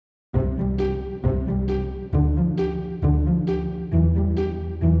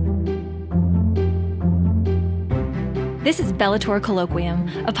This is Bellator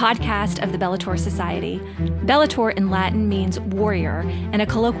Colloquium, a podcast of the Bellator Society. Bellator in Latin means warrior, and a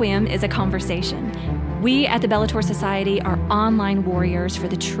colloquium is a conversation. We at the Bellator Society are online warriors for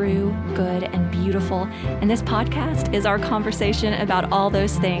the true, good, and beautiful, and this podcast is our conversation about all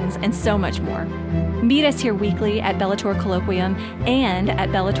those things and so much more. Meet us here weekly at Bellator Colloquium and at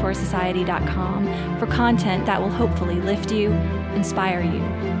BellatorSociety.com for content that will hopefully lift you, inspire you,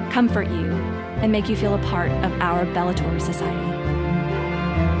 comfort you, and make you feel a part of our Bellator Society.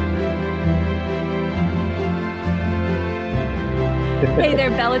 Hey there,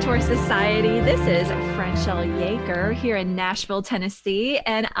 Bellator Society. This is Franchelle Yaker here in Nashville, Tennessee,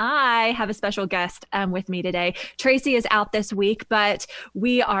 and I have a special guest with me today. Tracy is out this week, but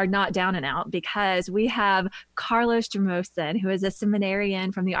we are not down and out because we have Carlos Jamoson, who is a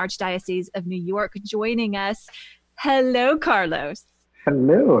seminarian from the Archdiocese of New York, joining us. Hello, Carlos.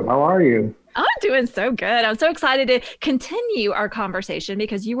 Hello, how are you? I'm doing so good. I'm so excited to continue our conversation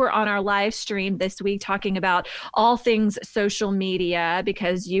because you were on our live stream this week talking about all things social media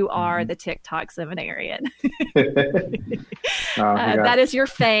because you are the TikTok seminarian. That is your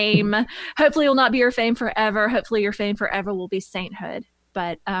fame. Hopefully it will not be your fame forever. Hopefully your fame forever will be sainthood.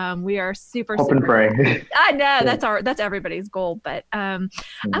 But we are super. Hope and pray. I know that's everybody's goal. But I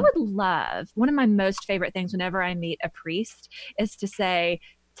would love, one of my most favorite things whenever I meet a priest is to say,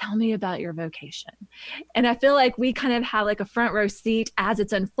 tell me about your vocation. And I feel like we kind of have like a front row seat as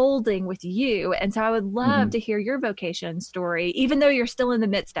it's unfolding with you. And so I would love to hear your vocation story, even though you're still in the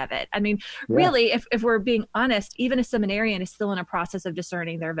midst of it. I mean, really, if we're being honest, even a seminarian is still in a process of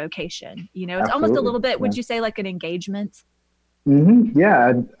discerning their vocation. You know, it's almost a little bit, would you say, like an engagement?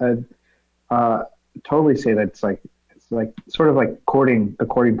 Yeah, I'd totally say that it's like sort of like the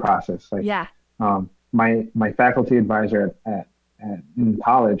courting process. Like, my faculty advisor in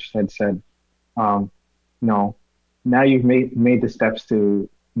college had said, now you've made the steps to,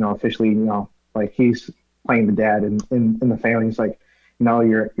 officially, like he's playing the dad in the family. He's like,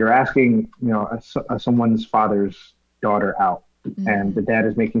 you're asking, someone's father's daughter out, and the dad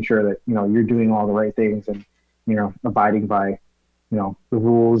is making sure that, you're doing all the right things and, abiding by, the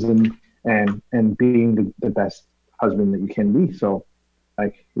rules and being the best husband that you can be. So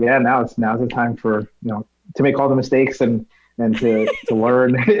like, now's the time for, to make all the mistakes and to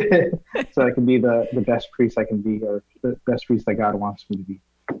learn so I can be the best priest I can be, or the best priest that God wants me to be.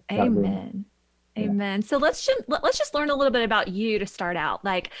 Amen. Amen. So let's just learn a little bit about you to start out.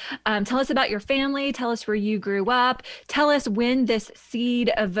 Like, tell us about your family. Tell us where you grew up. Tell us when this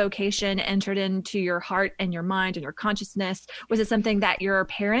seed of vocation entered into your heart and your mind and your consciousness. Was it something that your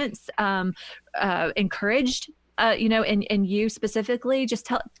parents encouraged, in you specifically? Just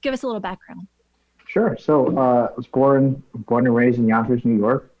give us a little background. Sure. So I was born and raised in Yonkers, New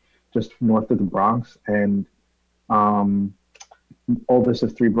York, just north of the Bronx, and oldest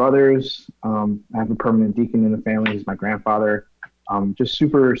of three brothers. I have a permanent deacon in the family. He's my grandfather. Just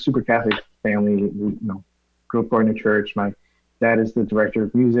super, super Catholic family. We, grew up going to church. My dad is the director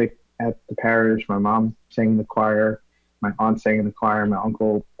of music at the parish. My mom sang in the choir. My aunt sang in the choir. My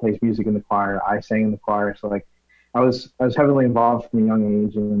uncle plays music in the choir. I sang in the choir. So like, I was heavily involved from a young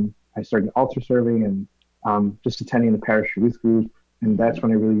age, and I started altar serving and just attending the parish youth group. And that's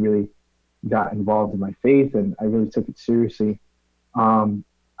when I really, really got involved in my faith, and I really took it seriously.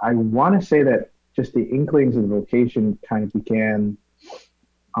 I want to say that just the inklings of the vocation kind of began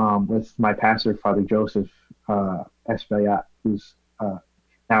with my pastor, Father Joseph Espellat, who's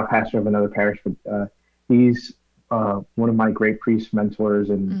now pastor of another parish, but he's one of my great priest mentors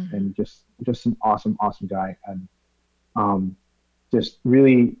and just an awesome guy, and just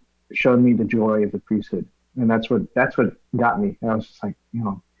really showed me the joy of the priesthood. And that's what got me. And I was just like,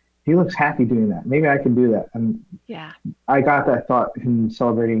 he looks happy doing that. Maybe I can do that. And I got that thought in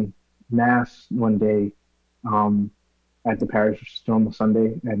celebrating Mass one day at the parish normal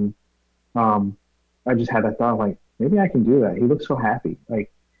Sunday, and I just had that thought, like, maybe I can do that. He looks so happy.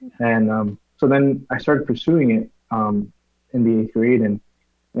 Like, and so then I started pursuing it in the 8th grade, and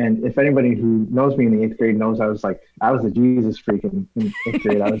if anybody who knows me in the 8th grade knows I was a Jesus freak in 8th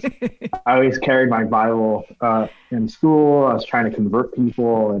grade. I always carried my Bible in school. I was trying to convert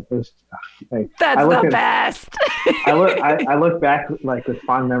people. And it was, that's the best. I look back like with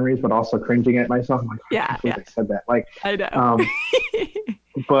fond memories, but also cringing at myself. I'm like, I said that. Like, I know.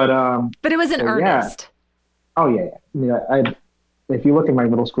 But it was in earnest. Yeah. Oh yeah. If you look at my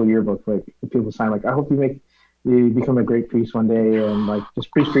middle school yearbook, like people sign like, I hope you become a great priest one day, and like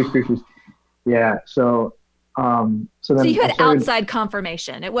just priest. Yeah. So then you had outside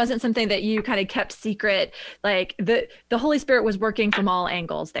confirmation. It wasn't something that you kind of kept secret. Like the Holy Spirit was working from all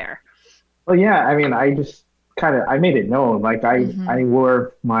angles there. Well, yeah. I mean, I made it known. Like I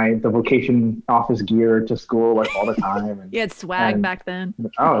wore the vocation office gear to school like all the time. And, You had swag back then.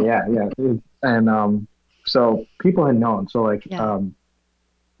 Oh yeah. And so people had known. So like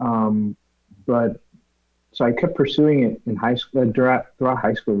but so I kept pursuing it in high school, throughout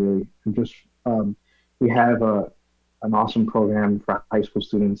high school really. And just we have an awesome program for high school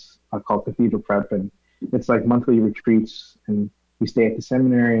students called Cathedral Prep, and it's like monthly retreats, and we stay at the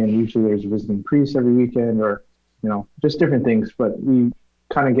seminary, and usually there's a visiting priest every weekend, or just different things. But we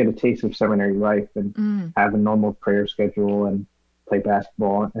kind of get a taste of seminary life and have a normal prayer schedule and play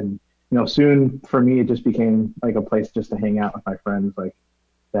basketball. And soon for me it just became like a place just to hang out with my friends, like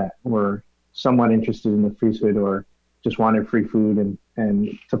that were somewhat interested in the priesthood or just wanted free food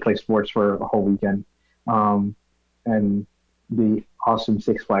and to play sports for a whole weekend. And the awesome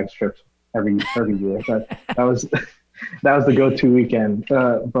Six Flags trips every year. That was the go-to weekend.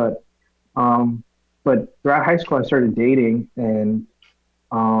 But throughout high school I started dating, and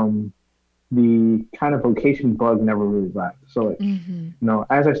the kind of vocation bug never really left. So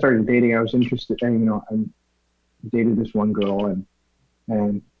as I started dating, I was interested, and I dated this one girl,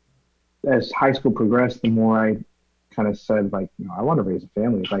 and as high school progressed, the more I kind of said, like, I want to raise a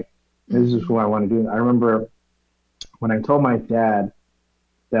family. Like, this is what I want to do. I remember when I told my dad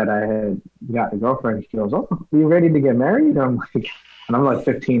that I had got a girlfriend, he goes, "Oh, are you ready to get married?" And I'm like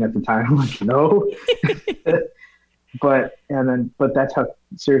 15 at the time. I'm like, no. But that's how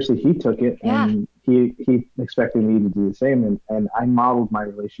seriously he took it. Yeah. And he expected me to do the same. And I modeled my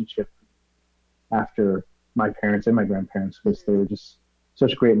relationship after my parents and my grandparents, because they were just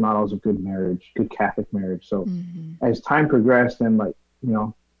such great models of good marriage, good Catholic marriage. So as time progressed, and like,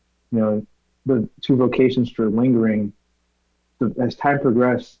 the two vocations were lingering, as time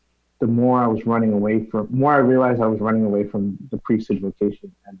progressed, the more I realized I was running away from the priesthood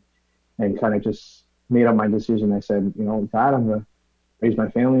vocation, and kind of just made up my decision. I said, God, I'm going to raise my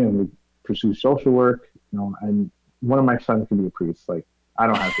family, I'm going to pursue social work, and one of my sons can be a priest. Like, I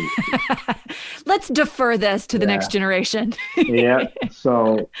don't have to be a priest. Let's defer this to the next generation. Yeah.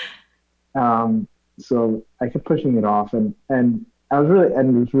 So I kept pushing it off, and I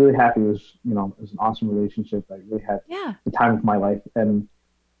was really happy. It was an awesome relationship. I really had the time of my life.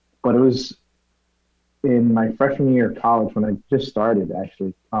 But it was in my freshman year of college, when I just started,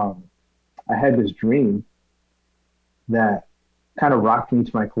 actually, I had this dream that kind of rocked me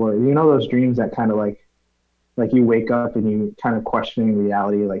to my core. Those dreams that kind of like you wake up and you kind of questioning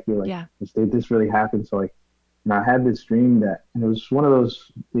reality, like you're like, did this really happen? So like, I had this dream and it was one of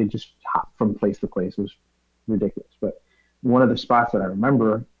those, they just hopped from place to place. It was ridiculous. But one of the spots that I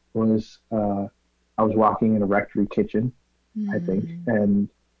remember was I was walking in a rectory kitchen, I think, and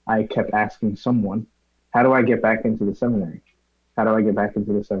I kept asking someone, how do I get back into the seminary? How do I get back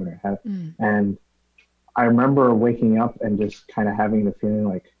into the seminary? And I remember waking up and just kind of having the feeling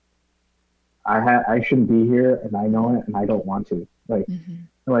like I shouldn't be here, and I know it, and I don't want to. Like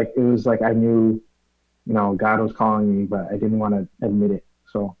it was like I knew, God was calling me, but I didn't want to admit it.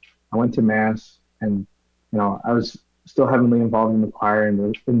 So I went to mass, and I was still heavily involved in the choir.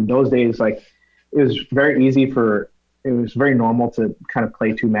 And in those days, like, it was very normal to kind of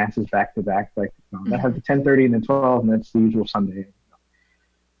play two masses back to back. Like, I have the 10:30 and then 12, and that's the usual Sunday.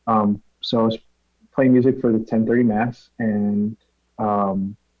 So I was playing music for the 10:30 mass, and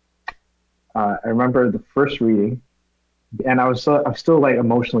I remember the first reading, and I'm still like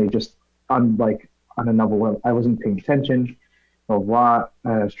emotionally just on another level. I wasn't paying attention, blah, blah.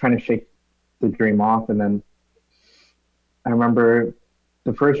 I was trying to shake the dream off, and then I remember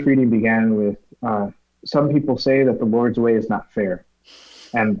the first reading began with, some people say that the Lord's way is not fair.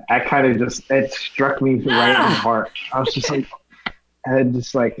 And I kind of it struck me right in the heart. I was just like, and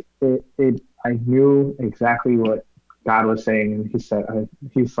just like, I knew exactly what God was saying.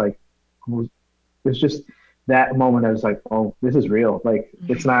 And he's like, it's just that moment. I was like, oh, this is real. Like,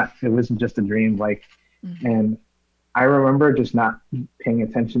 it wasn't just a dream. Like, and I remember just not paying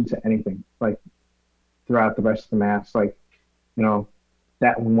attention to anything, like, throughout the rest of the mass. Like,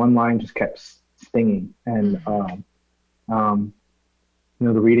 that one line just kept stinging. And,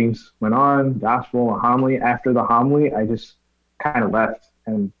 the readings went on, gospel, a homily. After the homily, I just kind of left,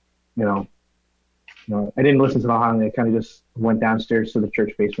 and, I didn't listen to the homily. I kind of just went downstairs to the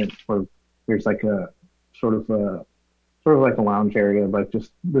church basement, where there's like a sort of like a lounge area, like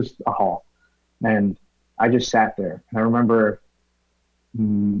just a hall. And I just sat there. And I remember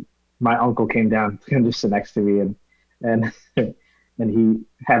my uncle came down and just sit next to me, and he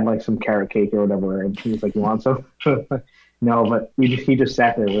had like some carrot cake or whatever, and he was like, "You want some?" No, but he just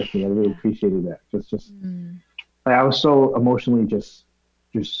sat there with me. I really appreciated that. Just like, I was so emotionally just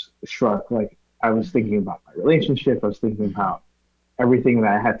struck. Like, I was thinking about my relationship. I was thinking about everything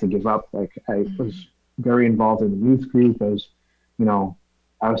that I had to give up. Like I was very involved in the youth group. I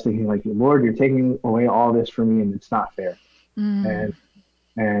was thinking like, Lord, you're taking away all this from me and it's not fair. And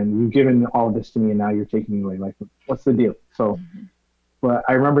you've given all of this to me and now you're taking away. Like, what's the deal? So, but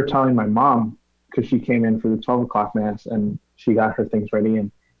I remember telling my mom, because she came in for the 12 o'clock mass and she got her things ready.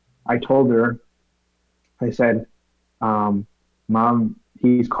 And I told her, I said, Mom,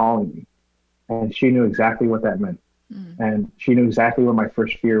 he's calling me. And she knew exactly what that meant. And she knew exactly what my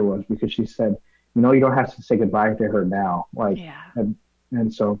first fear was, because she said, you don't have to say goodbye to her now. Like,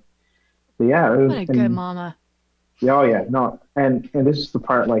 and so, but yeah. What a good mama. Yeah, oh yeah, no. And this is the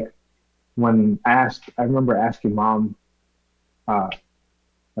part, like, when I remember asking Mom,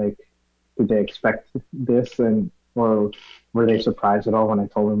 like, did they expect this, or were they surprised at all when I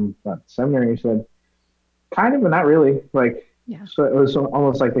told them about the seminary? He said, kind of, but not really. Like, so it was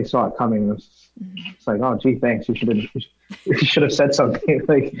almost like they saw it coming. It's like, oh, gee, thanks. You should have said something.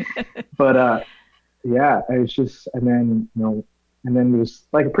 Like, but yeah, it was just, and then it was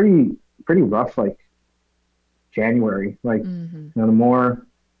like a pretty rough, like, January. Like, the more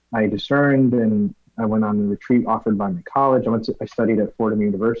I discerned, and I went on a retreat offered by my college. I studied at Fordham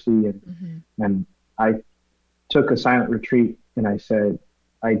University, and I took a silent retreat, and I said,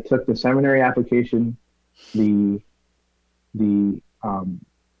 I took the seminary application, a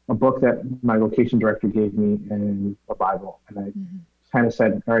book that my vocation director gave me, and a Bible. And I kind of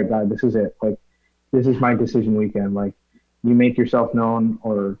said, all right, God, this is it. Like, this is my decision weekend. Like, you make yourself known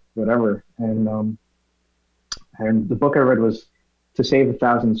or whatever. And the book I read was To Save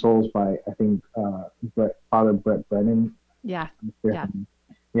 1,000 Souls by, I think, Father Brett Brennan. Yeah.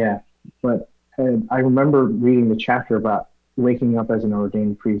 But I remember reading the chapter about waking up as an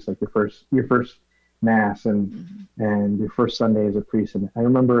ordained priest, like your first mass and your first Sunday as a priest. And I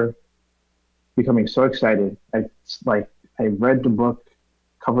remember becoming so excited. I read the book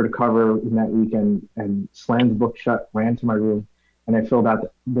cover to cover in that weekend and slammed the book shut, ran to my room, and I filled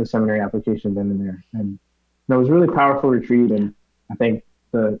out the seminary application then and there. And it was a really powerful retreat. And I think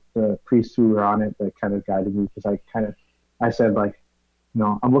the priests who were on it that kind of guided me, because I said, like,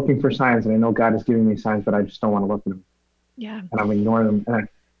 I'm looking for signs, and I know God is giving me signs, but I just don't want to look at them. Yeah. And I'm ignoring them.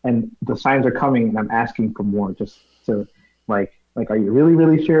 And the signs are coming, and I'm asking for more, just to like, are you really,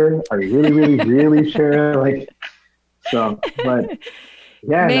 really sure? Are you really, really, really sure? Like, so, but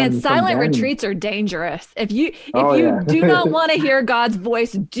yeah. Man, silent retreats are dangerous. If you do not want to hear God's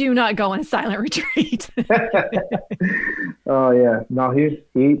voice, do not go on a silent retreat. Oh yeah. No, he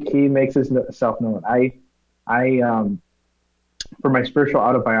makes himself known. I for my spiritual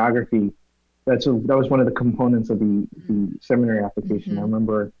autobiography, that was one of the components of the seminary application. I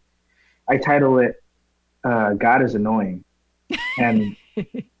remember I titled it God is Annoying. And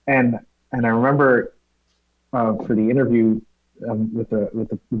I remember for the interview with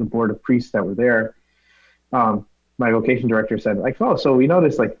the board of priests that were there, my vocation director said, like, oh, so we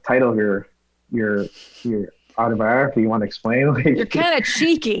noticed, like, the title of your autobiography, you want to explain? Like, you're kind of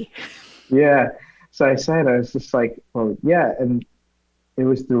cheeky. Yeah. So I was just like, well, yeah. And it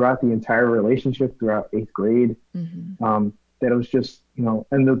was throughout the entire relationship, throughout 8th grade, that it was just,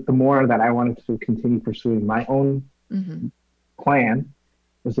 and the more that I wanted to continue pursuing my own plan,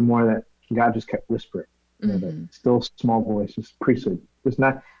 was the more that God just kept whispering. That still small voice, just priesthood, just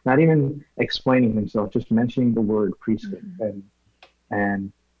not even explaining himself, just mentioning the word priesthood,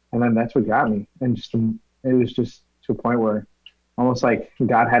 and then that's what got me. And it was just to a point where almost like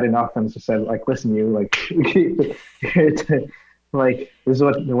God had enough and just said, like, listen, you, like, like, this is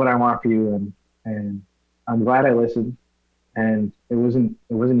what I want for you, and I'm glad I listened. And it wasn't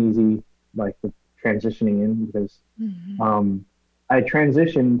easy, like, the transitioning in, because I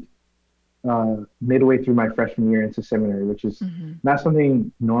transitioned midway through my freshman year into seminary, which is not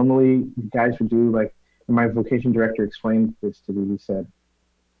something normally guys would do. Like, my vocation director explained this to me. He said,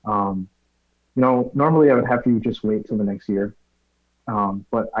 normally I would have you just wait till the next year.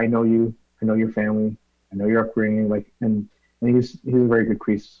 But I know you, I know your family, I know your upbringing, like, and he's a very good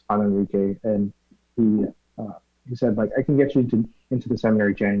priest, Father Enrique, and he said, like, I can get you into the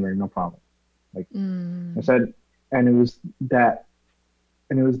seminary January, no problem. Like, I said, and it was that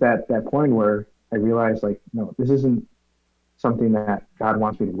point where I realized, like, no, this isn't something that God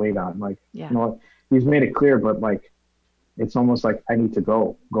wants me to wait on. Like, he's made it clear, but, like, it's almost like I need to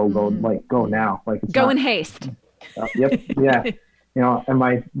go, like, go now. Like, it's go in haste. Yep. Yeah. And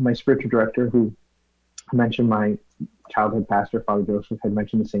my spiritual director, who mentioned my childhood pastor, Father Joseph, had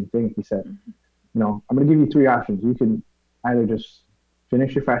mentioned the same thing. He said, I'm going to give you 3 options. You can either just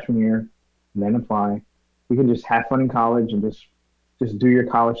finish your freshman year and then apply. You can just have fun in college and just just do your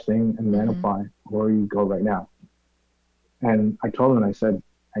college thing and then apply, or you go right now. And I told him, I said,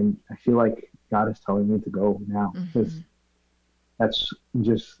 I feel like God is telling me to go now, because that's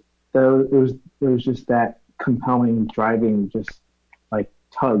just, it was just that compelling, driving, just like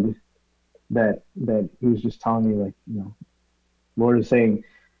tug that he was just telling me, like, Lord is saying,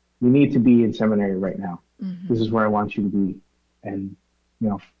 you need to be in seminary right now. This is where I want you to be. And,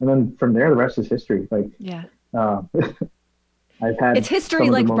 and then from there, the rest is history. Like, I've had, it's history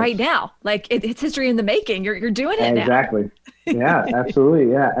like right now, like it's history in the making. You're doing it now. Exactly. Yeah,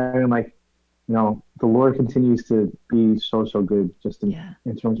 absolutely. Yeah. I mean, like, the Lord continues to be so good, just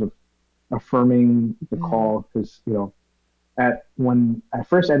in terms of affirming the call. Because, when I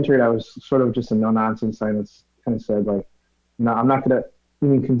first entered, I was sort of just a no nonsense sign that's kind of said, like, I'm not going to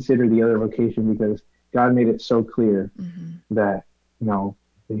even consider the other vocation, because God made it so clear that, that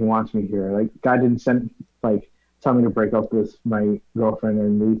he wants me here. Like, God didn't tell me to break up with my girlfriend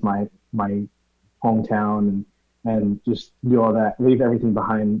and leave my hometown and just do all that, leave everything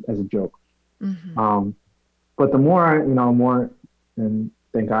behind as a joke. But the more, and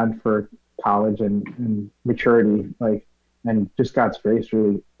thank God for college and maturity, like, and just God's grace,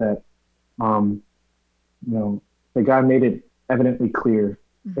 really, that, that God made it evidently clear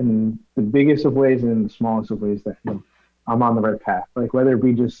in the biggest of ways and in the smallest of ways that, I'm on the right path. Like, whether it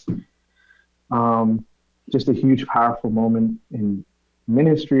be just a huge, powerful moment in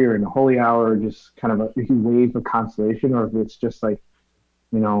ministry or in a holy hour, or just kind of a wave of consolation, or if it's just like,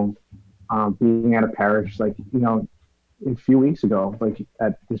 being at a parish, like, a few weeks ago, like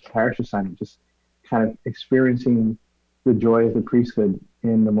at this parish assignment, just kind of experiencing the joy of the priesthood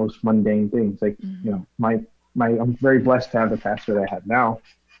in the most mundane things. Like, I'm very blessed to have the pastor that I have now.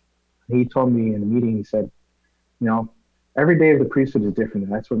 He told me in a meeting, he said, every day of the priesthood is different,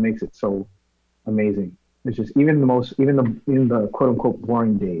 and that's what makes it so amazing. It's just even the quote unquote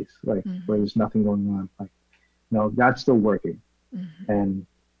boring days, like where there's nothing going on, like, God's still working, and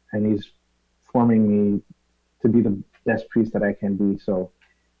he's forming me to be the best priest that I can be. So,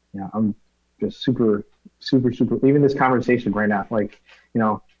 I'm just super, even this conversation right now, like,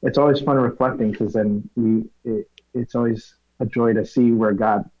 it's always fun reflecting, because then it's always a joy to see where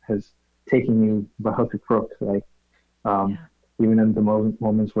God has taken you by hook or crook, like, even in the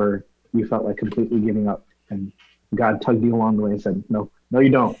moments where you felt like completely giving up, and God tugged you along the way and said, no, you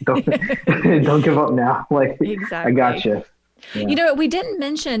don't don't give up now. Like, exactly. I got you. Yeah. We didn't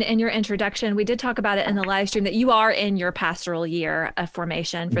mention in your introduction, we did talk about it in the live stream, that you are in your pastoral year of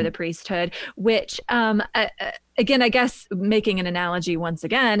formation for the priesthood, which, again, I guess making an analogy once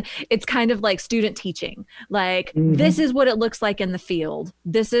again, it's kind of like student teaching. Like, this is what it looks like in the field.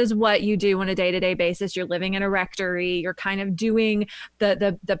 This is what you do on a day-to-day basis. You're living in a rectory. You're kind of doing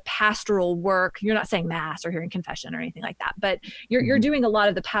the pastoral work. You're not saying mass or hearing confession or anything like that, but you're doing a lot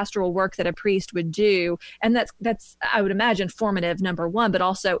of the pastoral work that a priest would do. And that's I would imagine, formative, number one, but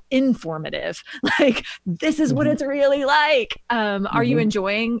also informative. Like, this is what it's really like. Are you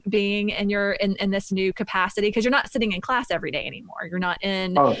enjoying being in this new capacity? Because you're not sitting in class every day anymore. You're not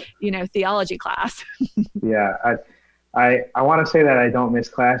in, theology class. Yeah. I want to say that I don't miss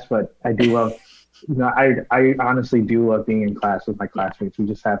class, but I do love, I honestly do love being in class with my classmates. We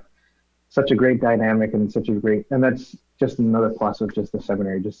just have such a great dynamic and and that's just another plus of just the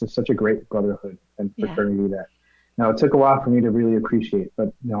seminary, just such a great brotherhood and fraternity that, it took a while for me to really appreciate,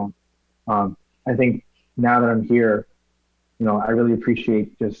 but, I think now that I'm here, I really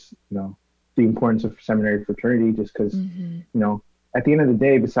appreciate just, the importance of seminary fraternity, just because, at the end of the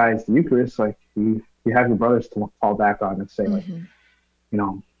day, besides the Eucharist, like, you have your brothers to fall back on and say, like,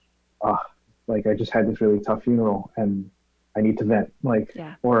 like, I just had this really tough funeral and I need to vent, like,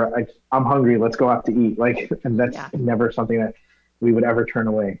 or I'm hungry, let's go out to eat, like, and that's never something that we would ever turn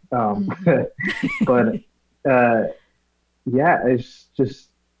away. But it's just,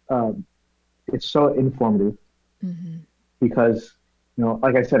 it's so informative, because,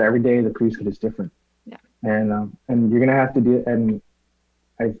 like I said, every day the priesthood is different. Yeah. And you're going to have to do, and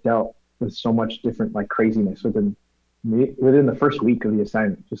I've dealt with so much different, like, craziness within the first week of the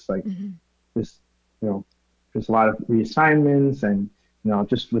assignment, just like just a lot of reassignments, and,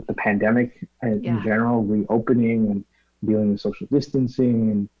 just with the pandemic and in general, reopening and dealing with social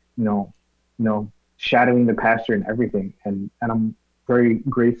distancing and, shadowing the pastor and everything. And I'm very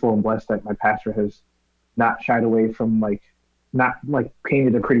grateful and blessed that my pastor has not shied away from, like, not like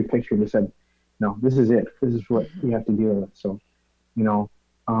painted a pretty picture and just said, no, this is it. This is what you have to deal with. So,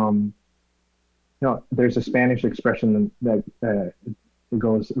 there's a Spanish expression that it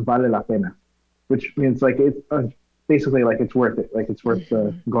goes, vale la pena, which means, like, it's basically, like, it's worth it. Like, it's worth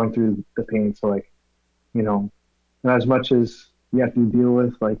going through the pain. So, like, and as much as you have to deal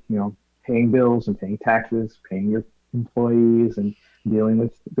with, like, paying bills and paying taxes, paying your employees, and dealing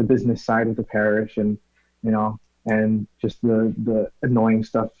with the business side of the parish, and and just the annoying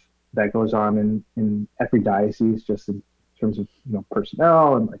stuff that goes on in every diocese, just in terms of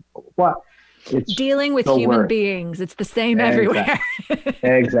personnel and like what it's dealing with human beings. It's the same everywhere.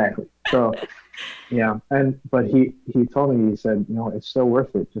 Exactly. So yeah, but he told me, he said, it's so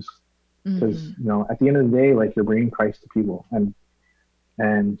worth it, just because at the end of the day, like, you're bringing Christ to people,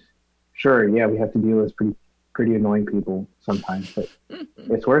 and sure, yeah, we have to deal with pretty annoying people sometimes, but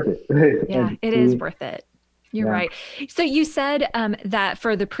it's worth it. Yeah, it is worth it. You're right. So you said that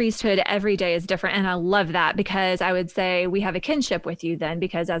for the priesthood, every day is different. And I love that, because I would say we have a kinship with you then,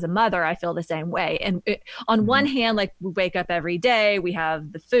 because as a mother, I feel the same way. And on one hand, like, we wake up every day, we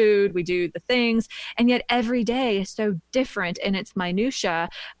have the food, we do the things, and yet every day is so different in its minutia,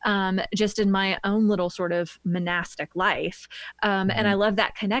 just in my own little sort of monastic life. And I love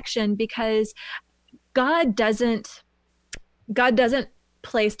that connection, because God doesn't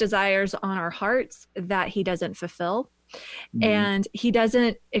place desires on our hearts that he doesn't fulfill. And he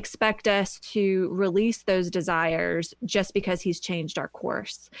doesn't expect us to release those desires just because he's changed our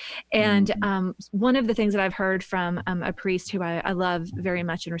course. And one of the things that I've heard from a priest who I love very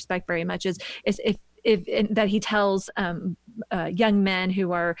much and respect very much is that he tells young men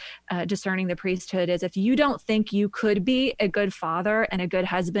who are discerning the priesthood is, if you don't think you could be a good father and a good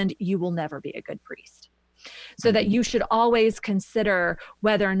husband, you will never be a good priest. So that you should always consider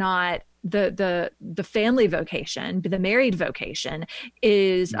whether or not the family vocation, the married vocation,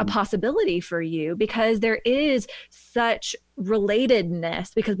 is a possibility for you, because there is such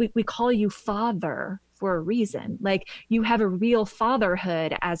relatedness, because we call you father for a reason. Like, you have a real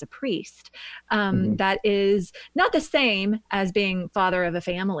fatherhood as a priest that is not the same as being father of a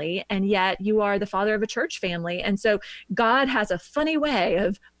family, and yet you are the father of a church family. And so God has a funny way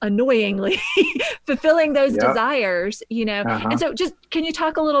of annoyingly fulfilling those desires, And so just, can you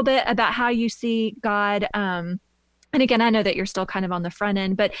talk a little bit about how you see God, and again, I know that you're still kind of on the front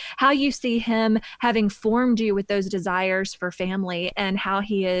end, but how you see him having formed you with those desires for family, and how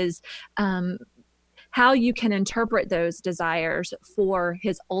he is, how you can interpret those desires for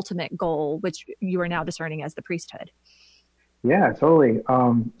his ultimate goal, which you are now discerning as the priesthood. Yeah, totally.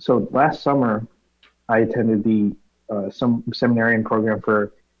 So last summer, I attended the some seminarian program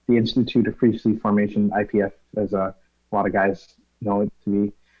for the Institute of Priestly Formation, IPF, as a lot of guys know it to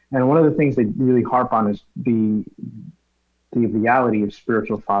be. And one of the things they really harp on is the reality of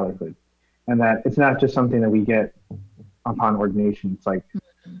spiritual fatherhood, and that it's not just something that we get upon ordination. It's like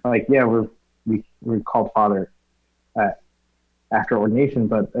yeah, we're called father after ordination,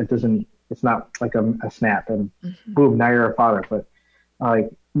 but it's not like a snap and boom, now you're a father. But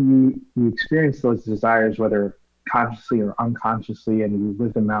like, you experience those desires, whether consciously or unconsciously, and you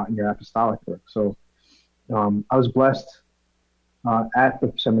live them out in your apostolic work. So I was blessed at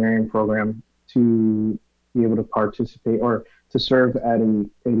the seminarian program to be able to participate or to serve at a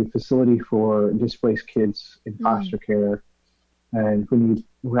facility for displaced kids in foster care, and who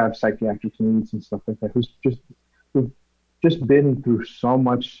have psychiatric needs and stuff like that, who've just been through so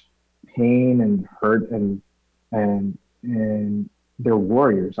much pain and hurt, and they're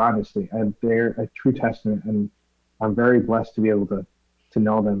warriors, honestly, and they're a true testament, and I'm very blessed to be able to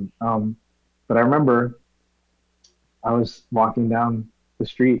know them. But I remember I was walking down the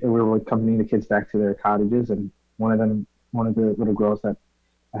street, and we were accompanying the kids back to their cottages, and one of the little girls that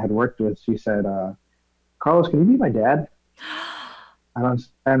I had worked with, she said, "Carlos, can you be my dad?"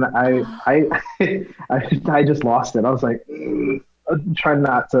 And I just lost it. I was like, trying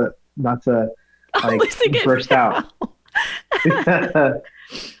not to like burst out. But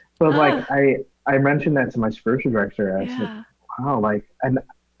like, I mentioned that to my spiritual director. I said, wow, like, and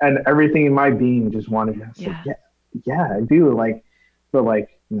everything in my being just wanted to say, yeah, I do. Like, but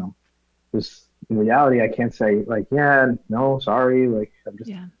like, just in reality, I can't say like, yeah, no, sorry. Like, I'm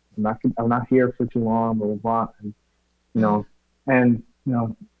not here for too long, blah, blah, blah. And,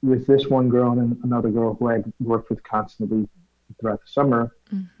 with this one girl and another girl who I worked with constantly throughout the summer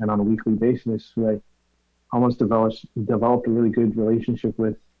and on a weekly basis, who I almost developed a really good relationship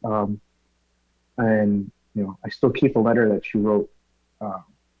with. And, I still keep a letter that she wrote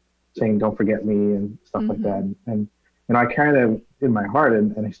saying, "Don't forget me," and stuff like that. And I carry that in my heart,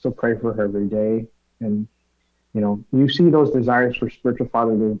 and I still pray for her every day. And, you see those desires for spiritual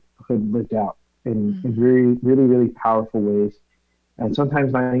fatherhood lived out in really, really, really powerful ways. And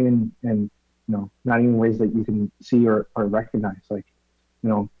sometimes not even ways that you can see or recognize. Like,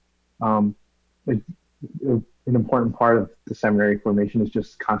 an important part of the seminary formation is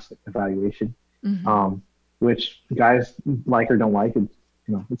just constant evaluation. which guys like or don't like.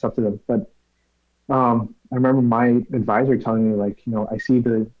 It's up to them. But I remember my advisor telling me, like, I see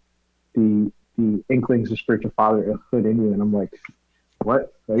the inklings of spiritual fatherhood in you, and I'm like,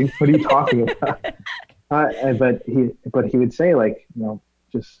 what are you talking about? But he would say, like,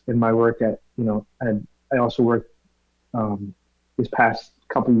 just in my work and I also worked this past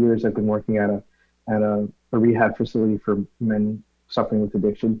couple of years. I've been working at a rehab facility for men suffering with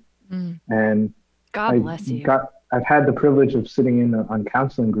addiction, and God bless you. I've had the privilege of sitting in on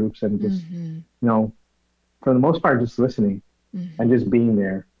counseling groups and just for the most part just listening and just being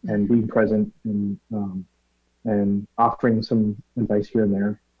there and being present and offering some advice here and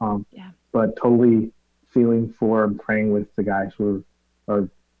there, but totally feeling for and praying with the guys who are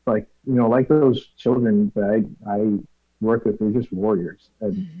like those children that I work with. They're just warriors,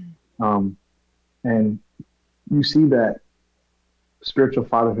 and you see that spiritual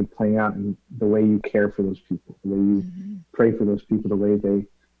fatherhood playing out in the way you care for those people, the way you pray for those people, the way they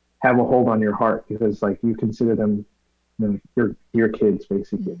have a hold on your heart, because like you consider them your kids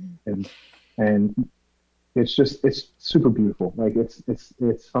basically, and it's super beautiful. Like it's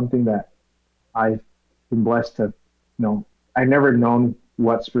something that I've been blessed to I've never known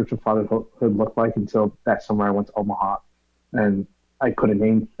what spiritual fatherhood looked like until that summer I went to Omaha, and I put a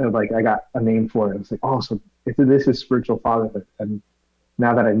name, like I got a name for it. I was like, oh, so this is spiritual fatherhood. And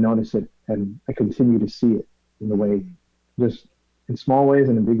now that I notice it and I continue to see it in the way, just in small ways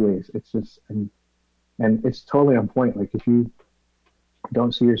and in big ways, it's just, and it's totally on point. Like if you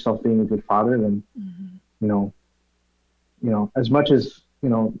don't see yourself being a good father, then, as much as,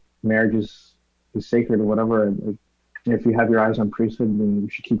 marriage is sacred or whatever, and if you have your eyes on priesthood, then you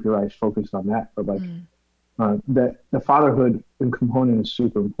should keep your eyes focused on that. But like, the fatherhood component is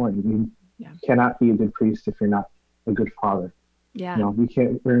super important. You cannot be a good priest if you're not a good father. Yeah. We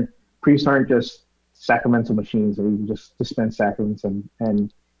can't. Priests aren't just sacramental machines that we can just dispense sacraments and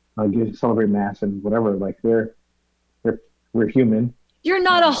celebrate mass and whatever. Like we're human. You're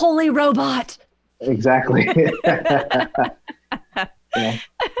not a holy robot. Exactly.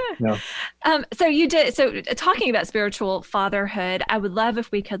 No. So talking about spiritual fatherhood, I would love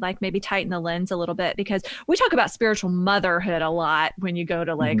if we could like maybe tighten the lens a little bit, because we talk about spiritual motherhood a lot when you go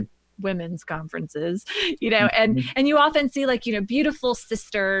to like women's conferences, and you often see like, beautiful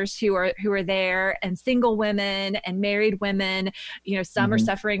sisters who are there, and single women and married women, some are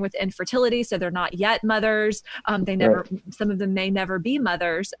suffering with infertility, so they're not yet mothers. Some of them may never be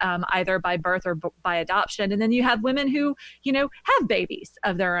mothers, either by birth or by adoption. And then you have women who, have babies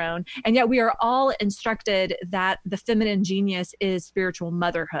of their own. And yet we are all instructed that the feminine genius is spiritual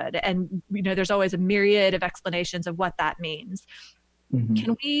motherhood. And, there's always a myriad of explanations of what that means.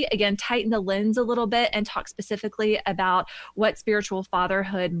 Can we, again, tighten the lens a little bit and talk specifically about what spiritual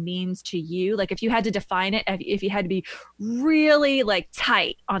fatherhood means to you? Like if you had to define it, if you had to be really like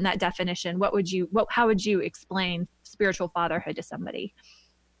tight on that definition, how would you explain spiritual fatherhood to somebody?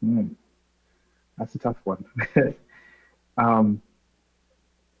 That's a tough one.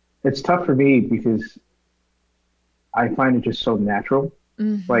 It's tough for me because I find it just so natural.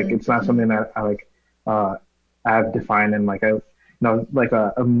 Like it's not something that I have defined and like like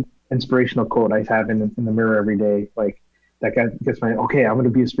a inspirational quote I have in the mirror every day, like that gets my, okay, I'm going to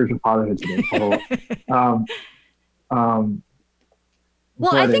be a spiritual father today.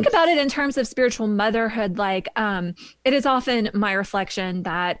 Well, I think about it in terms of spiritual motherhood. Like, it is often my reflection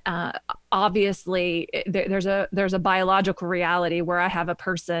that obviously there's a biological reality where I have a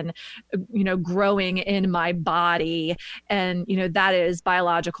person, growing in my body, and that is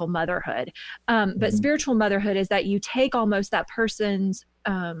biological motherhood. But spiritual motherhood is that you take almost that person's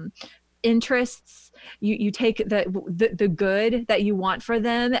interests, you take the good that you want for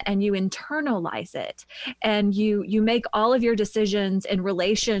them and you internalize it, and you make all of your decisions in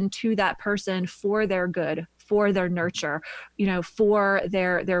relation to that person for their good, for their nurture, for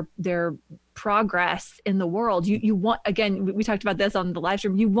their progress in the world. You want, again, we talked about this on the live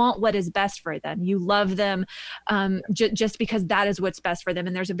stream, you want what is best for them. You love them just because that is what's best for them.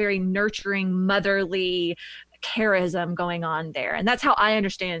 And there's a very nurturing, motherly charism going on there. And that's how I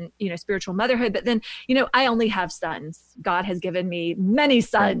understand, spiritual motherhood. But then, I only have sons. God has given me many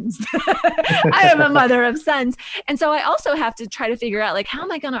sons. I am a mother of sons. And so I also have to try to figure out, like, how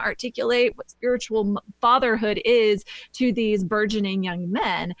am I going to articulate what spiritual fatherhood is to these burgeoning young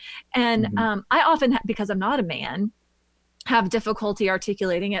men? And I often, because I'm not a man, have difficulty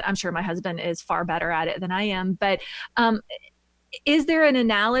articulating it. I'm sure my husband is far better at it than I am. But is there an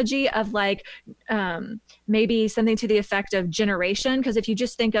analogy of like maybe something to the effect of generation? Because if you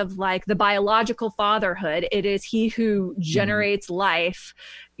just think of like the biological fatherhood, it is he who generates life,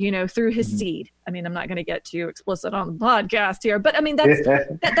 through his seed. I mean, I'm not going to get too explicit on the podcast here, but I mean,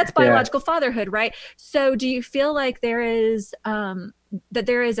 that's biological fatherhood, right? So do you feel like there is that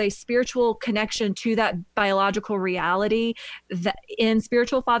there is a spiritual connection to that biological reality that in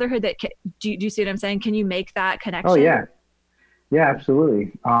spiritual fatherhood that do you see what I'm saying? Can you make that connection? Oh yeah. Yeah,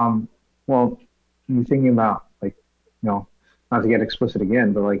 absolutely. Well, you're thinking about like, not to get explicit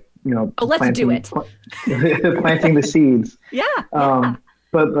again, but like, let's do it. Planting the seeds. Yeah.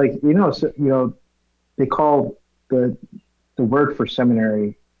 But like, they call the word for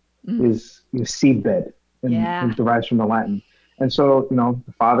seminary is seed bed, and it derives from the Latin. And so,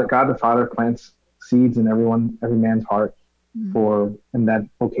 God the Father plants seeds in every man's heart and that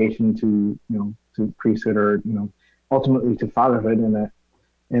vocation to, to priesthood or, ultimately to fatherhood,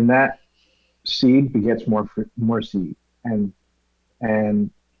 and that seed begets more seed. And when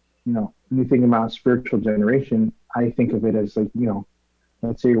you think about spiritual generation, I think of it as like,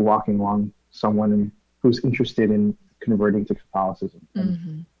 let's say you're walking along someone who's interested in converting to Catholicism,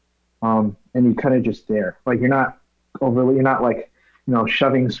 and you kind of just there, like you're not like,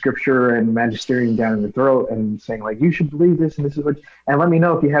 shoving scripture and magisterium down in the throat and saying like, you should believe this and this is what, and let me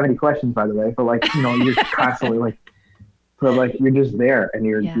know if you have any questions, by the way. But like, you're constantly like, but like you're just there, and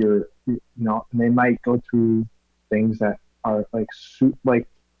you're and they might go through things that are like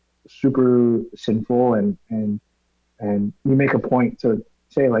super sinful, and you make a point to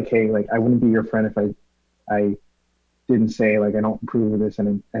say like, hey, like I wouldn't be your friend if I didn't say like I don't approve of this,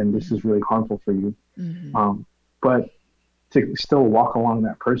 and this is really harmful for you. But to still walk along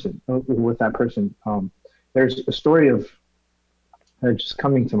with that person. There's a story of just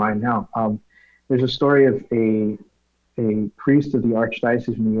coming to mind now. There's a story of a priest of the Archdiocese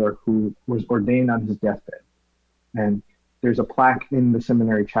of New York who was ordained on his deathbed, and there's a plaque in the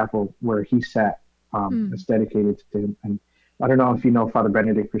seminary chapel where he sat. It's dedicated to him. And I don't know if you know Father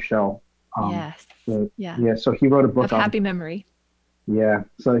Benedict Fischel. Yes. Yeah. So he wrote a book of happy memory. Yeah.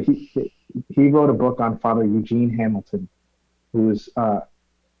 So he wrote a book on Father Eugene Hamilton, who was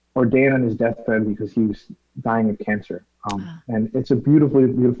ordained on his deathbed because he was dying of cancer. And it's a beautiful,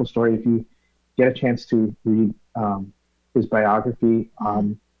 beautiful story. If you get a chance to read his biography,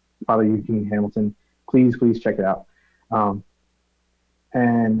 Father Eugene Hamilton, please check it out.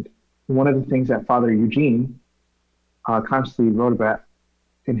 And one of the things that Father Eugene constantly wrote about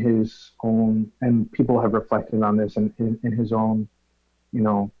in his own, and people have reflected on this in his own,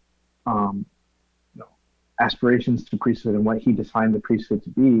 aspirations to priesthood and what he defined the priesthood to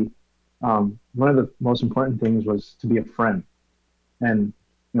be. One of the most important things was to be a friend, and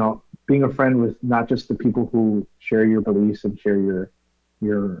being a friend with not just the people who share your beliefs and share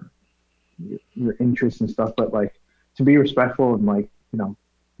your interests and stuff, but like to be respectful and like, now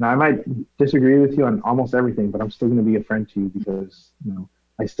I might disagree with you on almost everything, but I'm still going to be a friend to you because,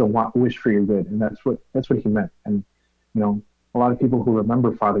 I still wish for your good. And that's what he meant. And, a lot of people who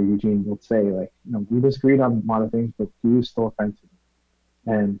remember Father Eugene will say like, we disagreed on a lot of things, but he was still a friend to me.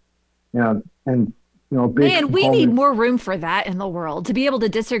 And, man, we need more room for that in the world, to be able to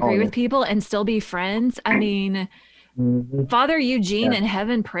disagree with people and still be friends. I mean, Father Eugene in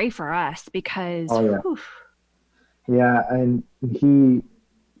heaven, pray for us because. Yeah. And he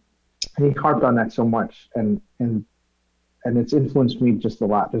harped on that so much, and it's influenced me just a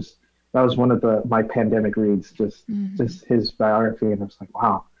lot. That was one of my pandemic reads, just his biography, and I was like,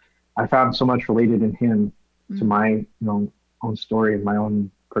 wow, I found so much related in him to my own story and my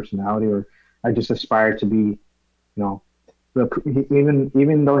own personality, or I just aspired to be,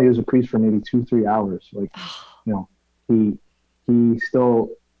 even though he was a priest for maybe 2-3 hours, like he still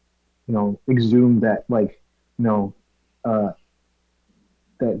exhumed that like that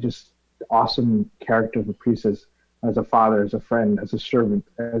just awesome character of a priest as a father, as a friend, as a servant,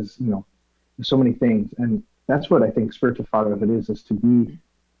 as so many things. And that's what I think spiritual fatherhood is to be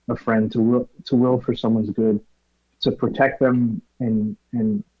a friend, to will for someone's good, to protect them in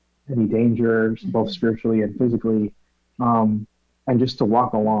any dangers, both spiritually and physically, and just to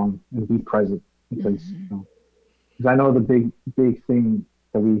walk along and be present, because I know the big thing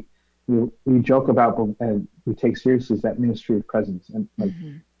that we joke about and we take seriously is that ministry of presence. And like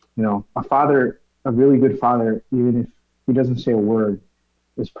a really good father, even if he doesn't say a word,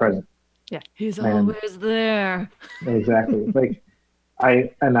 is present. Yeah, he's always there. Exactly. Like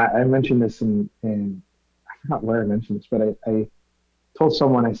I mentioned this in I forgot where I mentioned this, but I told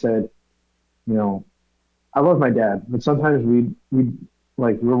someone, I said, I love my dad, but sometimes we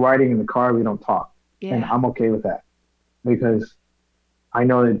like we're riding in the car, we don't talk, and I'm okay with that, because I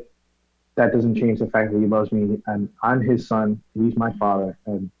know that that doesn't change the fact that he loves me, and I'm his son. He's my father,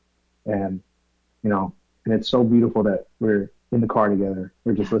 and you know, and it's so beautiful that we're in the car together.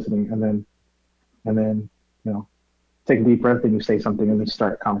 We're just listening, and then you know, take a deep breath and you say something, and then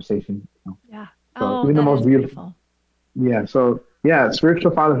start a conversation. You know? Yeah. So even the most beautiful. Yeah. So yeah,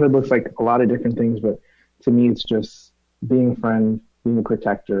 spiritual fatherhood looks like a lot of different things, but to me, it's just being a friend, being a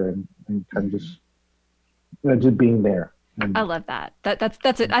protector, and kind of just just being there. I love that.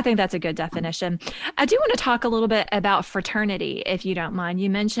 That's it. I think that's a good definition. I do want to talk a little bit about fraternity, if you don't mind. You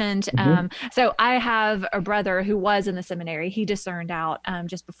mentioned, so I have a brother who was in the seminary. He discerned out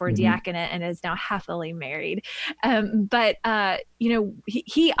just before diaconate and is now happily married. But you know,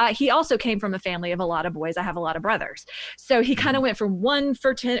 he also came from a family of a lot of boys. I have a lot of brothers, so he kind of went from one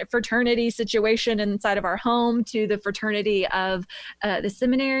fraternity situation inside of our home to the fraternity of the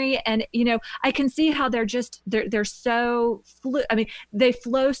seminary. And you know, I can see how they're so I mean, they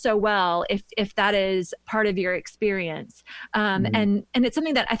flow so well if that is part of your experience. And it's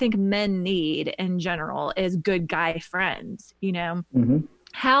something that I think men need in general is good guy friends, you know.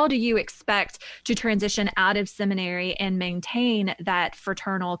 How do you expect to transition out of seminary and maintain that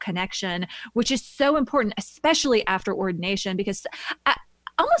fraternal connection, which is so important, especially after ordination? Because I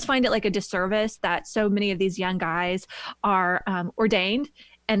almost find it like a disservice that so many of these young guys are ordained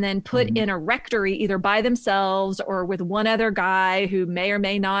and then put in a rectory either by themselves or with one other guy who may or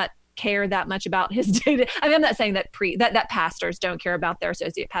may not care that much about his data. I mean, I'm not saying that that pastors don't care about their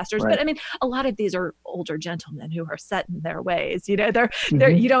associate pastors, but I mean, a lot of these are older gentlemen who are set in their ways. You know, they're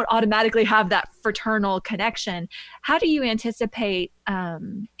you don't automatically have that fraternal connection. How do you anticipate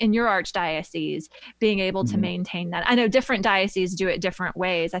in your archdiocese being able to maintain that? I know different dioceses do it different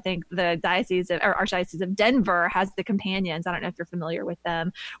ways. I think the Archdiocese of Denver has the Companions. I don't know if you're familiar with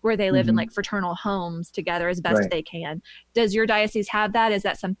them, where they live in like fraternal homes together as best they can. Does your diocese have that? Is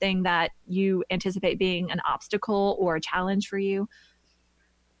that something that you anticipate being an obstacle or a challenge for you?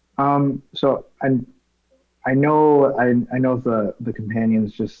 So I know the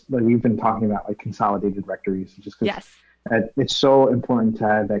Companions, just like we've been talking about, like consolidated rectories, just because it's so important to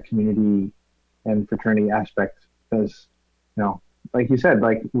have that community and fraternity aspect, because, you know, like you said,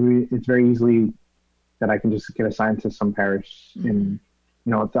 like it's very easily that I can just get assigned to some parish in,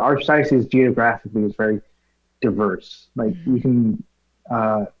 you know, the Archdiocese geographically is very diverse. Like you can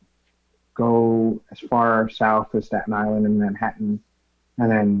go as far south as Staten Island and Manhattan,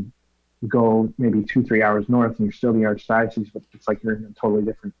 and then go maybe 2-3 hours north and you're still the Archdiocese, but it's like you're in a totally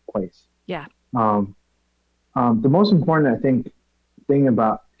different place. Yeah. The most important, I think, thing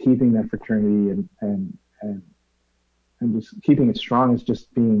about keeping that fraternity and just keeping it strong is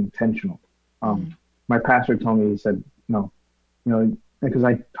just being intentional. My pastor told me, he said, you know, because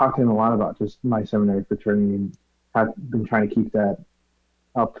I talked to him a lot about just my seminary fraternity, and I've been trying to keep that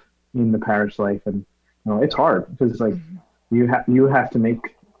up in the parish life. And, you know, it's hard because like you have to make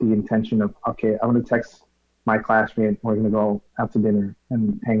the intention of, okay, I'm going to text my classmate, we're going to go out to dinner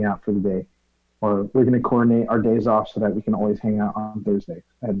and hang out for the day, or we're going to coordinate our days off so that we can always hang out on Thursday.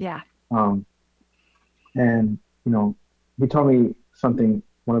 And, and, you know, he told me something,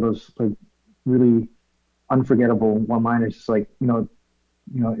 one of those like really unforgettable one-liners. It's like, you know,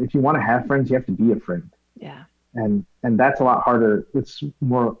 if you want to have friends, you have to be a friend. Yeah. And that's a lot harder. It's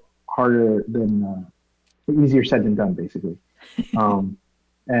more harder than easier said than done, basically.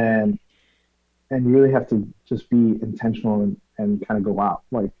 And you really have to just be intentional and kind of go out.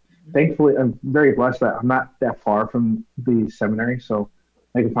 Like, thankfully, I'm very blessed that I'm not that far from the seminary. So,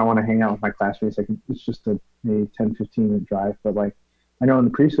 like, if I want to hang out with my classmates, it's just a maybe 10, 15-minute drive. But, like, I know in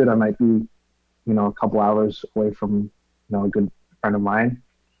the priesthood, I might be, you know, a couple hours away from, you know, a good friend of mine.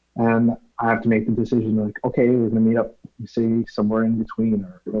 And I have to make the decision, like, okay, we're going to meet up, say, somewhere in between,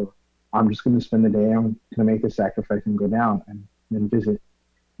 or I'm just going to spend the day, I'm going to make a sacrifice and go down and then visit.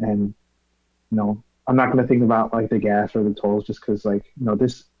 And, you know, I'm not going to think about, like, the gas or the tolls, just because, like, you know,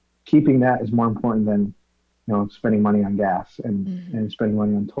 keeping that is more important than, you know, spending money on gas and spending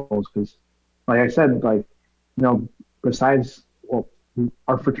money on tolls. Because, like I said, like, you know, besides, well,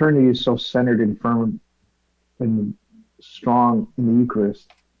 our fraternity is so centered and firm and strong in the Eucharist.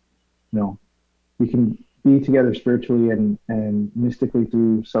 You know, we can be together spiritually and mystically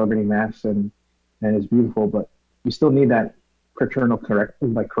through celebrating Mass, and it's beautiful, but we still need that fraternal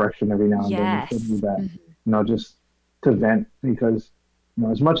correction every now and then. We still need that, you know, just to vent, because, you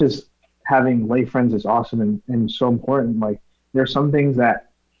know, as much as having lay friends is awesome and so important, like, there are some things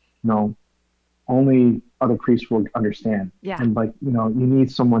that, you know, only other priests will understand. Yeah. And, like, you know, you need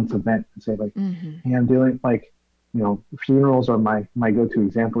someone to vent and say, like, hey, I'm dealing, like, you know, funerals are my go-to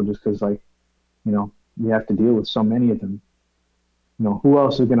example, just because, like, you know, you have to deal with so many of them. who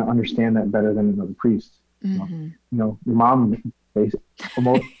else is going to understand that better than another priest? Your mom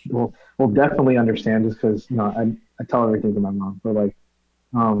basically will definitely understand, just because I tell everything to my mom. But like,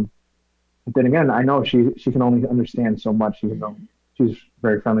 but then again, I know she can only understand so much, even though she's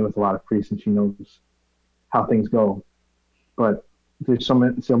very friendly with a lot of priests and she knows how things go. But there's so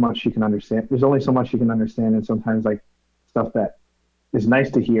much she can understand. There's only so much she can understand, and sometimes like stuff that is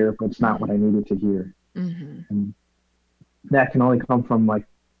nice to hear, but it's not what I needed to hear. And that can only come from like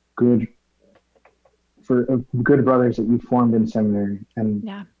good brothers that you formed in seminary and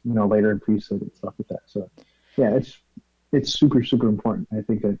later in priesthood and stuff like that. So yeah, it's super, super important. I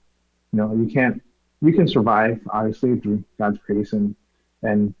think that you can survive obviously through God's grace and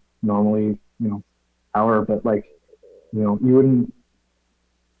normally power, but like you wouldn't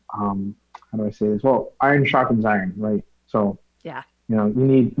how do I say this? Well, iron sharpens iron, right? So you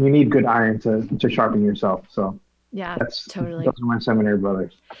need good iron to sharpen yourself. So yeah, that's totally. Those are my seminary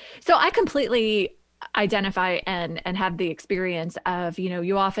brothers. So I completely identify and have the experience of,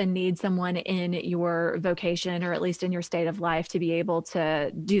 you often need someone in your vocation, or at least in your state of life, to be able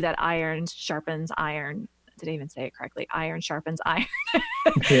to do that. Iron sharpens iron. Did I even say it correctly? Iron sharpens iron.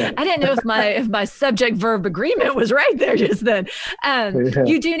 Yeah. I didn't know if my subject verb agreement was right there just then.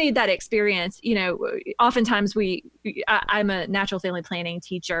 You do need that experience. Oftentimes I'm a natural family planning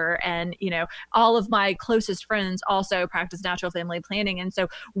teacher, and all of my closest friends also practice natural family planning, and so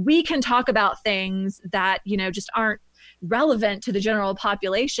we can talk about things that just aren't relevant to the general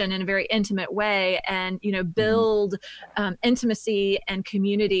population in a very intimate way, and build intimacy and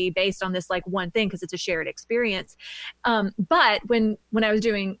community based on this like one thing, because it's a shared experience. But when I was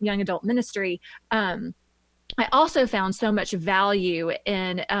doing young adult ministry, I also found so much value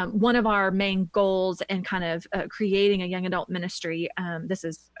in one of our main goals in kind of creating a young adult ministry. This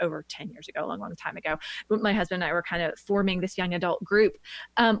is over 10 years ago, a long, long time ago. My husband and I were kind of forming this young adult group.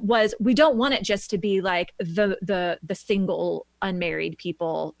 Was we don't want it just to be like the single unmarried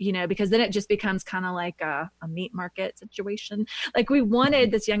people, because then it just becomes kind of like a meat market situation. Like we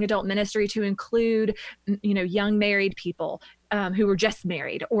wanted this young adult ministry to include, young married people, who were just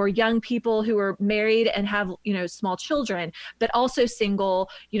married, or young people who are married and have, small children, but also single,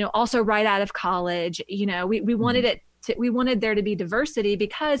 also right out of college. We wanted we wanted there to be diversity,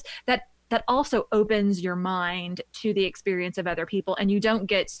 because that also opens your mind to the experience of other people, and you don't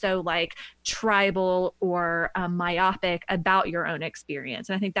get so like tribal or myopic about your own experience.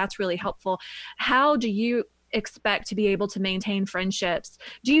 And I think that's really helpful. How do you expect to be able to maintain friendships?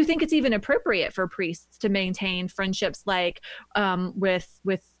 Do you think it's even appropriate for priests to maintain friendships like with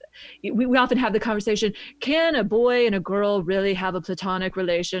we often have the conversation, can a boy and a girl really have a platonic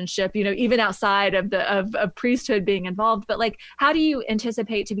relationship, even outside of priesthood being involved? But like, how do you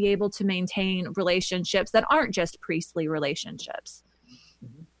anticipate to be able to maintain relationships that aren't just priestly relationships?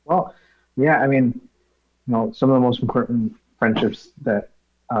 Well, yeah, I mean, some of the most important friendships that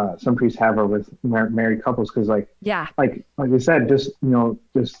some priests have are with married couples, because like I said, just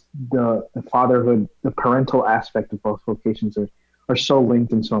the fatherhood, the parental aspect of both vocations are so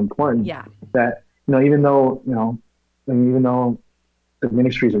linked and so important that even though the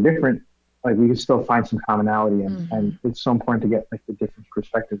ministries are different, like we can still find some commonality, and it's so important to get like the different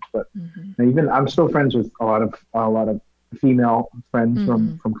perspectives. But even I'm still friends with a lot of female friends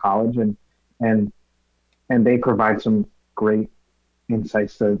from college, and they provide some great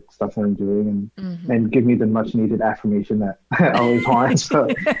insights to stuff that I'm doing, and give me the much needed affirmation that I always want. So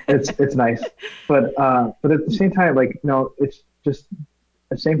it's nice. But at the same time, like, it's just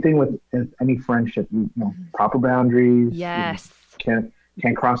the same thing with any friendship. Proper boundaries. Yes. Can't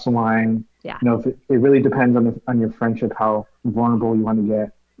cross the line. Yeah. If it really depends on your friendship, how vulnerable you want to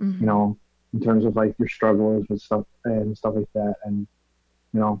get. In terms of like your struggles with stuff and stuff like that. And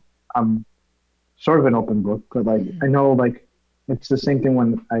I'm sort of an open book, but like I know like it's the same thing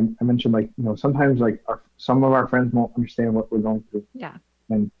when I mentioned like sometimes like some of our friends won't understand what we're going through. Yeah.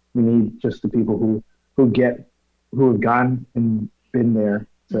 And we need just the people who have gone and been there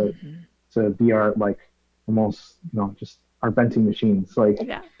to be our like almost just our venting machines. Like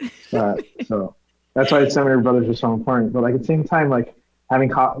so that's why seminary brothers are so important. But like at the same time, like having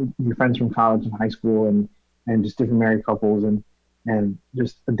your friends from college and high school and just different married couples and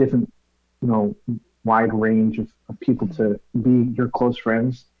just a different wide range of people to be your close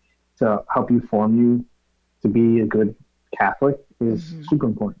friends, to help you form you to be a good Catholic is super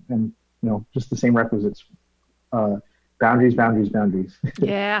important. And just the same requisites, boundaries.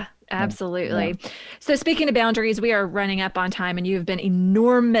 Yeah. Absolutely. So speaking of boundaries, we are running up on time and you've been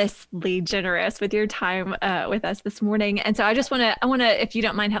enormously generous with your time with us this morning. And so I want to, if you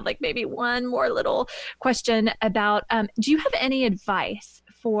don't mind, have like maybe one more little question about, do you have any advice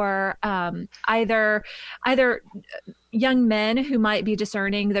for either young men who might be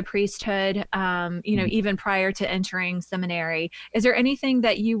discerning the priesthood, even prior to entering seminary? Is there anything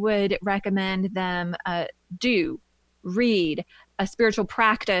that you would recommend them do, read, a spiritual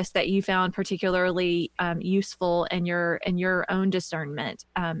practice that you found particularly useful in your own discernment?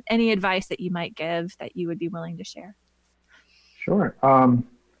 Any advice that you might give that you would be willing to share? Sure.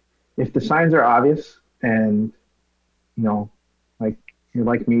 If the signs are obvious and, like you're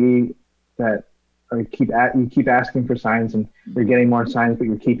like me, that you keep asking for signs and you're getting more signs, but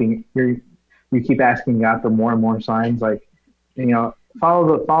you keep asking God for more and more signs, like,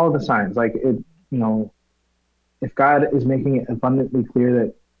 follow the signs. Like if God is making it abundantly clear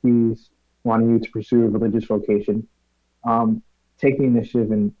that he's wanting you to pursue a religious vocation, take the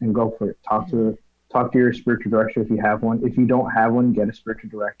initiative and go for it. Talk to your spiritual director if you have one. If you don't have one, get a spiritual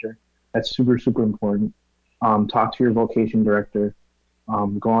director. That's super, super important. Talk to your vocation director.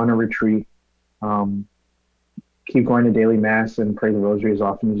 Go on a retreat. Keep going to daily mass and pray the rosary as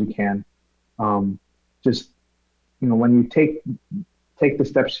often as you can. When you take the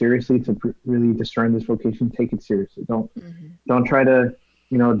steps seriously to really discern this vocation, take it seriously. Don't try to,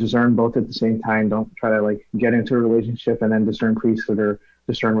 discern both at the same time. Don't try to like get into a relationship and then discern priesthood or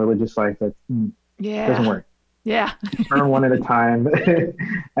discern religious life. That doesn't work. Yeah. Discern one at a time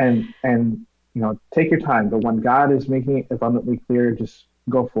and take your time. But when God is making it abundantly clear, just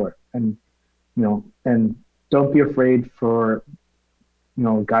go for it. And, and don't be afraid for,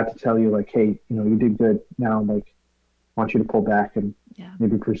 God to tell you like, hey, you did good. Now, like, I want you to pull back and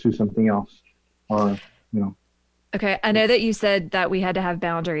maybe pursue something else, or Okay, I know that you said that we had to have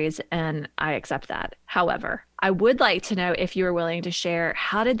boundaries, and I accept that. However, I would like to know if you were willing to share,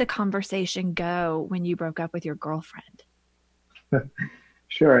 how did the conversation go when you broke up with your girlfriend?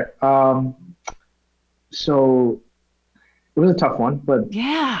 Sure. So it was a tough one, but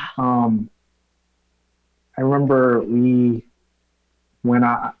I remember we went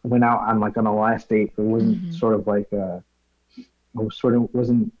out on like on a last date. It wasn't sort of like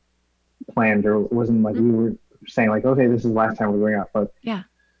wasn't planned, or it wasn't like we were saying like, okay, this is the last time we're going out. But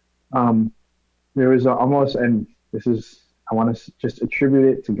there was almost, and this is, I want to just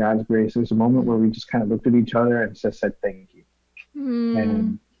attribute it to God's grace. There's a moment where we just kind of looked at each other and just said thank you.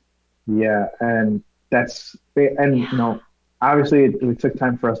 And that's, and obviously it took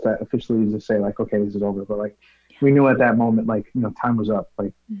time for us to officially just say like, okay, this is over. But like, we knew at that moment, like, time was up.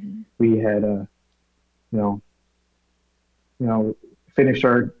 Like we had, finished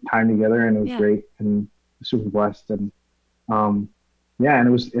our time together, and it was great and super blessed. And, and it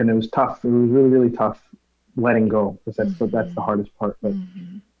was tough. It was really, really tough letting go, because that's the hardest part. But,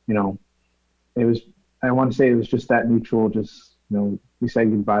 it was, I want to say it was just that mutual, just, we said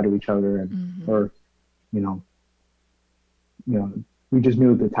goodbye to each other, and, or, we just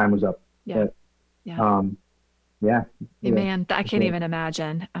knew the time was up. But, man, I can't even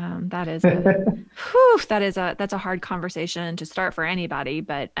imagine. That is, that's a hard conversation to start for anybody.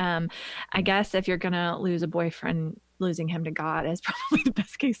 But I guess if you're gonna lose a boyfriend, losing him to God is probably the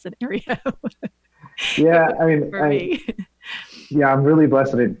best case scenario. For me. I'm really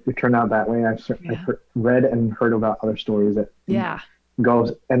blessed that it turned out that way. I've read and heard about other stories that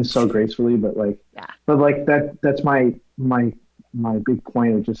goes and so gracefully, but that's my big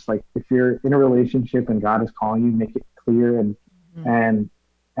point of just like, if you're in a relationship and God is calling you, make it clear, and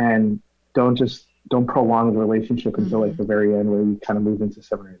don't prolong the relationship until like the very end, where you kind of move into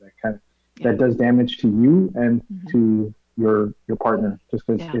seminary. That does damage to you and to your partner, just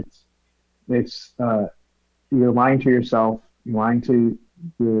because it's you're lying to yourself, you're lying to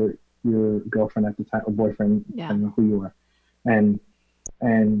your girlfriend at the time, or boyfriend, depending on who you are, and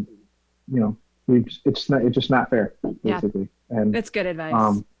it's just not fair, basically. And it's good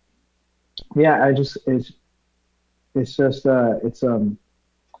advice.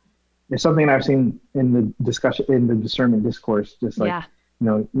 It's something I've seen in the discussion, in the discernment discourse, just like,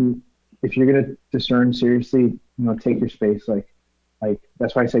 if you're going to discern seriously, take your space. Like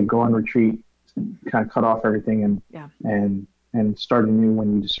that's why I say go on retreat, kind of cut off everything and start anew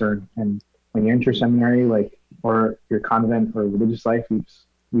when you discern. And when you enter seminary, or your convent or religious life, you just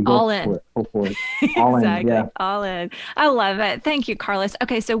we all both in. Hopefully. All exactly. in. Yeah. All in. I love it. Thank you, Carlos.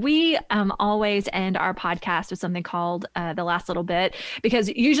 Okay. So we always end our podcast with something called The Last Little Bit, because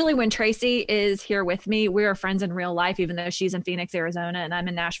usually when Tracy is here with me, we are friends in real life, even though she's in Phoenix, Arizona, and I'm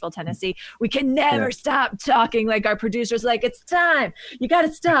in Nashville, Tennessee. We can never stop talking. Like our producer's like, it's time. You got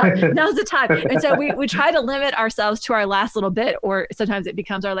to stop. Now's the time. And so we try to limit ourselves to our last little bit, or sometimes it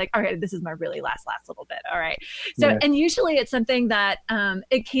becomes our like, all right, this is my really last little bit. All right. So, and usually it's something that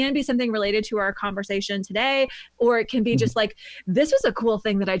it can be something related to our conversation today, or it can be just like, this was a cool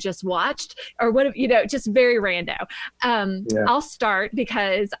thing that I just watched, or what, just very rando. I'll start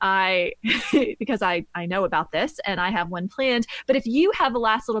because I know about this and I have one planned. But if you have a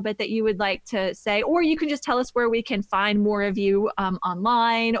last little bit that you would like to say, or you can just tell us where we can find more of you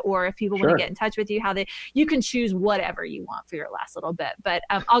online, or if people want to get in touch with you, you can choose whatever you want for your last little bit. But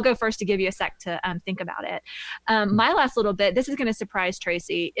I'll go first to give you a sec to think about it. My last little bit, this is going to surprise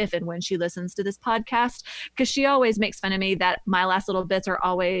Tracy if and when she listens to this podcast, because she always makes fun of me that my last little bits are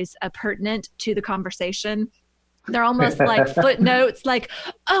always pertinent to the conversation. They're almost like footnotes, like,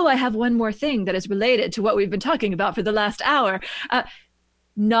 oh, I have one more thing that is related to what we've been talking about for the last hour.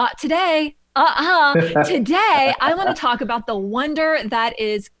 Not today. Today, I want to talk about the wonder that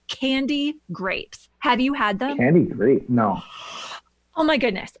is candy grapes. Have you had them? Candy grape? No. Oh my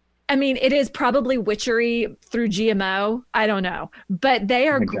goodness. I mean, it is probably witchery through GMO. I don't know. But they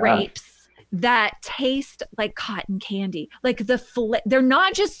are grapes that taste like cotton candy. Like they're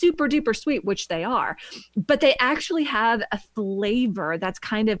not just super duper sweet, which they are, but they actually have a flavor that's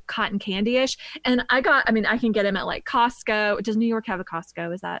kind of cotton candy-ish. And I can get them at like Costco. Does New York have a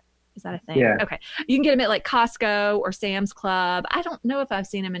Costco? Is that a thing? Yeah. Okay. You can get them at like Costco or Sam's Club. I don't know if I've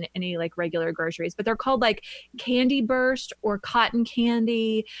seen them in any like regular groceries, but they're called like Candy Burst or Cotton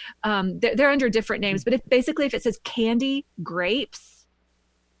Candy. They're under different names, but if it says candy grapes,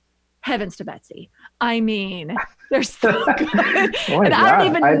 heavens to Betsy. I mean, they're so good. And I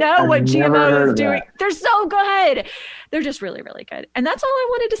don't even know what GMO is doing. They're so good. They're just really, really good. And that's all I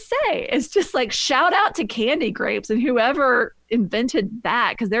wanted to say. It's just like, shout out to candy grapes and whoever invented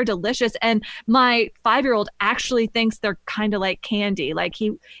that, because they're delicious. And my 5-year-old actually thinks they're kind of like candy. Like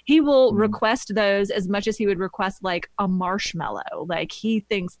he will request those as much as he would request like a marshmallow. Like he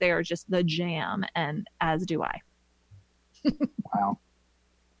thinks they're just the jam, and as do I. Wow.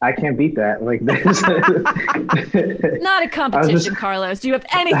 I can't beat that. Like this. It's not a competition, Carlos. Do you have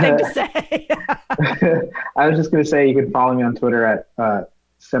anything to say? I was just going to say, you can follow me on Twitter at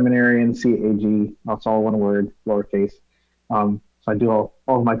Seminarian CAG. That's all one word, lowercase. So I do all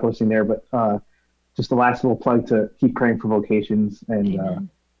of my posting there. But just the last little plug to keep praying for vocations and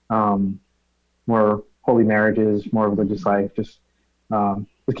more holy marriages, more religious life. Just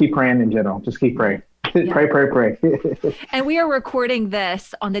keep praying in general. Just keep praying. Yeah. Pray. And we are recording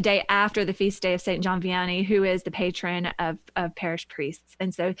this on the day after the feast day of St. John Vianney, who is the patron of parish priests.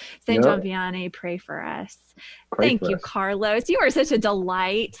 And so St. John Vianney, pray for us. Thank you, Carlos. You are such a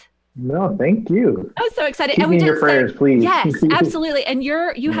delight. No, thank you. I was so excited. Keep me in your prayers, please. Yes, absolutely. And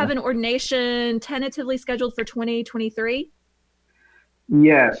you have an ordination tentatively scheduled for 2023?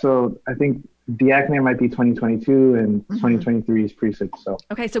 Yeah, so I think diaconate might be 2022 and 2023 is priesthood. So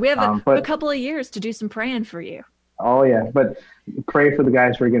okay, so we have a couple of years to do some praying for you. Oh yeah, but pray for the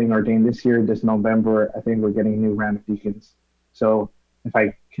guys who are getting ordained this year. This November, I think we're getting a new round of deacons. So if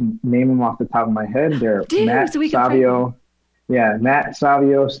I can name them off the top of my head, they're Matt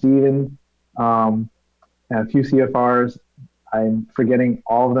Savio, Stephen, and a few CFRs. I'm forgetting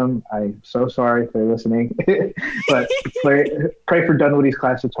all of them. I'm so sorry if they're listening. But pray for Dunwoody's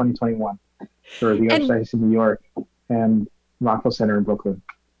class of 2021 for the Archdiocese of New York and Rockville Center in Brooklyn.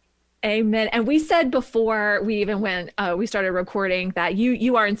 Amen. And we said before we even we started recording that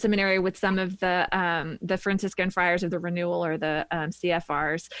you are in seminary with some of the Franciscan Friars of the Renewal, or the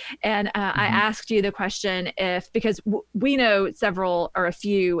CFRs. And I asked you the question because we know several or a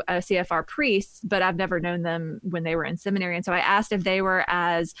few CFR priests, but I've never known them when they were in seminary. And so I asked if they were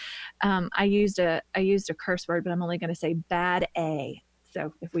as I used a curse word, but I'm only going to say bad A.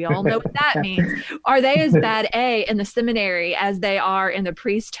 So if we all know what that means, are they as bad A in the seminary as they are in the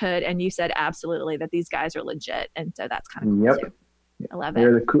priesthood? And you said absolutely that these guys are legit. And so that's kind of cool too. I love it.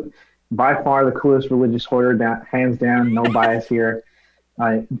 They're by far the coolest religious order, hands down, no bias here.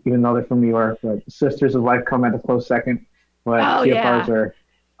 Even though they're from New York, but Sisters of Life come at a close second. But CFRs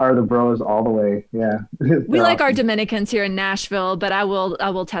are the bros all the way. Yeah. We like our Dominicans here in Nashville, but I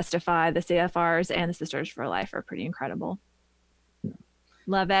will testify the CFRs and the Sisters for Life are pretty incredible.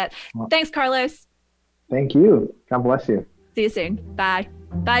 Love it. Thanks, Carlos. Thank you. God bless you. See you soon. Bye.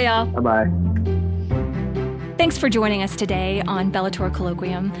 Bye, y'all. Bye-bye. Thanks for joining us today on Bellator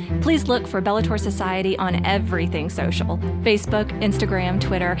Colloquium. Please look for Bellator Society on everything social: Facebook, Instagram,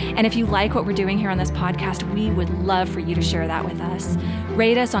 Twitter. And if you like what we're doing here on this podcast, we would love for you to share that with us.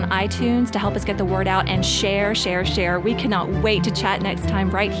 Rate us on iTunes to help us get the word out, and share. We cannot wait to chat next time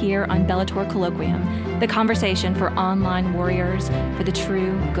right here on Bellator Colloquium, the conversation for online warriors for the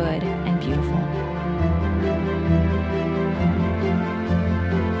true, good, and beautiful.